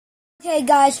Okay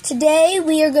guys, today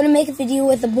we are going to make a video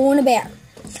with a bull and a bear.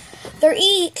 They're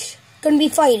each going to be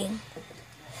fighting.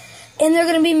 And they're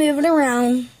going to be moving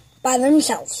around by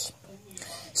themselves.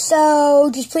 So,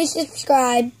 just please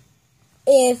subscribe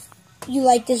if you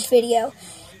like this video.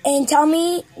 And tell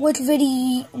me what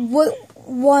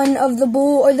one of the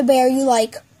bull or the bear you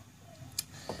like.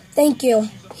 Thank you.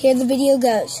 Here the video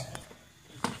goes.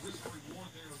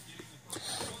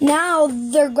 Now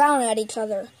they're growling at each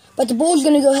other. But the bull's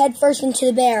going to go head first into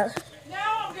the bear.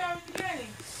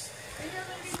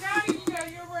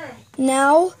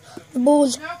 Now the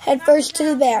bull's head first to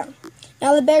the bear.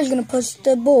 Now the bear's going to push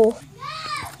the bull.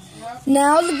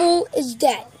 Now the bull is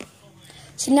dead.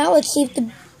 So now let's see if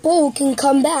the bull can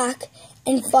come back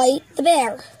and fight the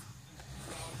bear.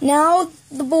 Now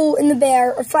the bull and the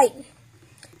bear are fighting.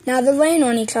 Now they're laying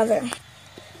on each other.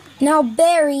 Now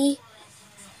Barry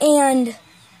and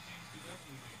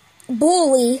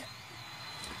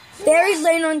Barry's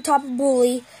laying on top of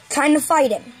Bully, trying to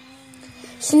fight him.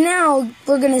 So now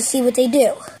we're going to see what they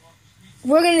do.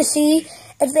 We're going to see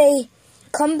if they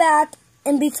come back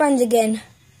and be friends again.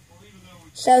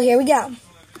 So here we go.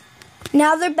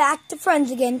 Now they're back to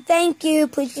friends again. Thank you.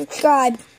 Please subscribe.